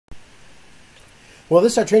Well,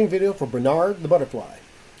 this is our training video for Bernard the Butterfly.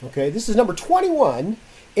 Okay, this is number 21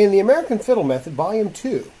 in the American Fiddle Method, Volume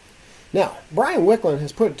 2. Now, Brian Wicklund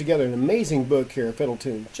has put together an amazing book here, Fiddle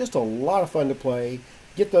Tune. Just a lot of fun to play.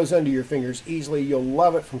 Get those under your fingers easily. You'll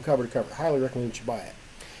love it from cover to cover. Highly recommend that you buy it.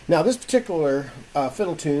 Now, this particular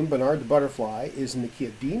fiddle tune, Bernard the Butterfly, is in the key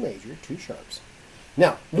of D major, 2 sharps.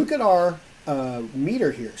 Now, look at our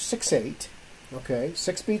meter here, 6/8. Okay,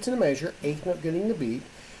 6 beats in a measure, 8th note getting the beat.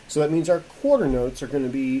 So that means our quarter notes are going to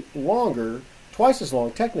be longer, twice as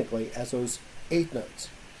long technically, as those 8th notes.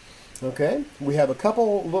 Okay, we have a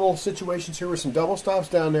couple little situations here with some double stops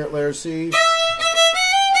down there at layer C.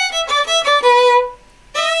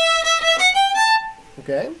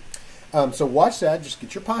 Okay, so watch that. Just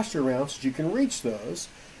get your posture around so you can reach those.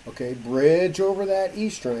 Okay, bridge over that E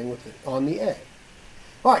string with it on the A.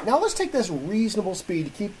 All right, now let's take this reasonable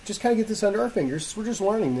speed to just kind of get this under our fingers. We're just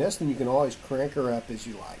learning this, and you can always crank her up as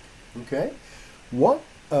you like. Okay, 1,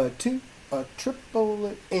 2, a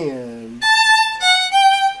triple and.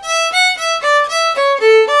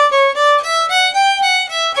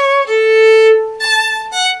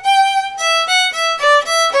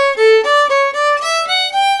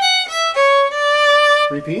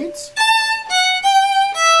 Repeats.